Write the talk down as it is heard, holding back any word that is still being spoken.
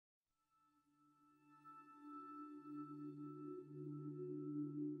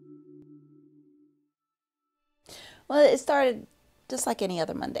Well, it started just like any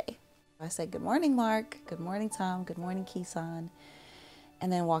other Monday. I said, "Good morning, Mark. Good morning, Tom. Good morning, Keeson."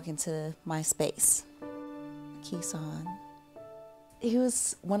 And then walk into my space. Keeson, he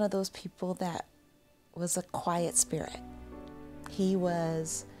was one of those people that was a quiet spirit. He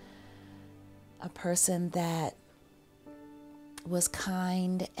was a person that was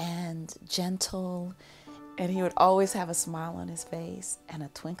kind and gentle, and he would always have a smile on his face and a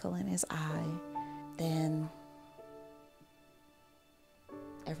twinkle in his eye. Then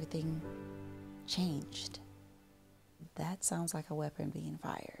everything changed. That sounds like a weapon being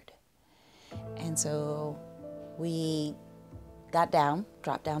fired. And so we dropped down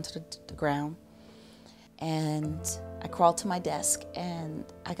to the ground, and I crawled to my desk and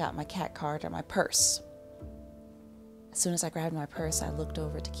I got my CAT card and my purse. As soon as I grabbed my purse, I looked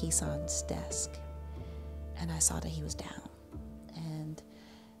over to Keeson's desk and I saw that he was down, and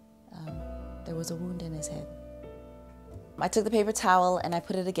there was a wound in his head. I took the paper towel and I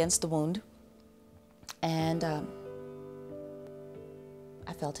put it against the wound, and I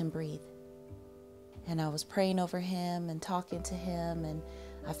felt him breathe. And I was praying over him and talking to him, and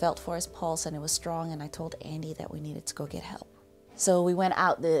I felt for his pulse and it was strong, and I told Andy that we needed to go get help. So we went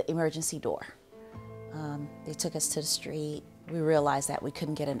out the emergency door. They took us to the street. We realized that we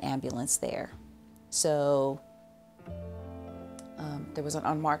couldn't get an ambulance there. So there was an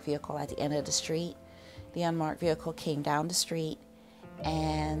unmarked vehicle at the end of the street. The unmarked vehicle came down the street,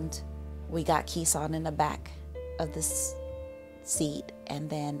 and we got Keeson in the back of this seat, and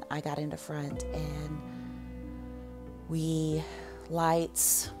then I got in the front, and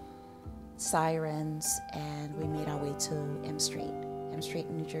lights, sirens, and we made our way to M Street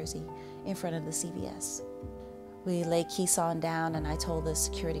in New Jersey, in front of the CVS. We laid Keeson down, and I told the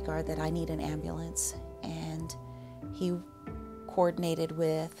security guard that I need an ambulance, and he coordinated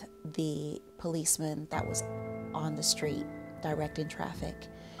with the policeman that was on the street directing traffic,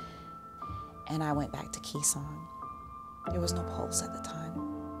 and I went back to Keeson. There was no pulse at the time,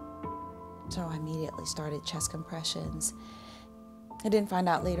 so I immediately started chest compressions. I didn't find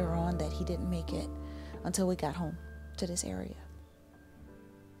out later on that he didn't make it until we got home to this area.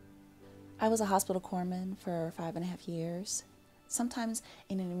 I was a hospital corpsman for 5.5 years. Sometimes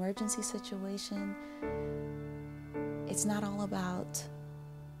in an emergency situation, it's not all about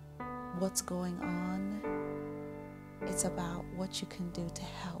what's going on. It's about what you can do to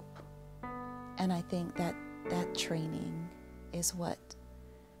help. And I think that training is what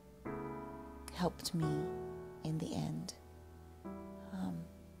helped me in the end.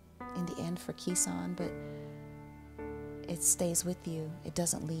 For Keeson, but it stays with you. It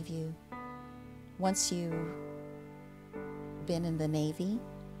doesn't leave you. Once you've been in the Navy,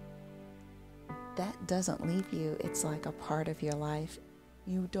 that doesn't leave you. It's like a part of your life.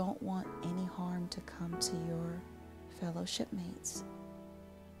 You don't want any harm to come to your fellow shipmates.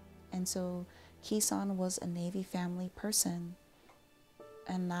 And so Keeson was a Navy family person,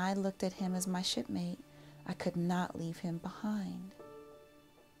 and I looked at him as my shipmate. I could not leave him behind.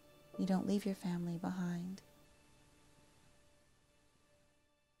 You don't leave your family behind.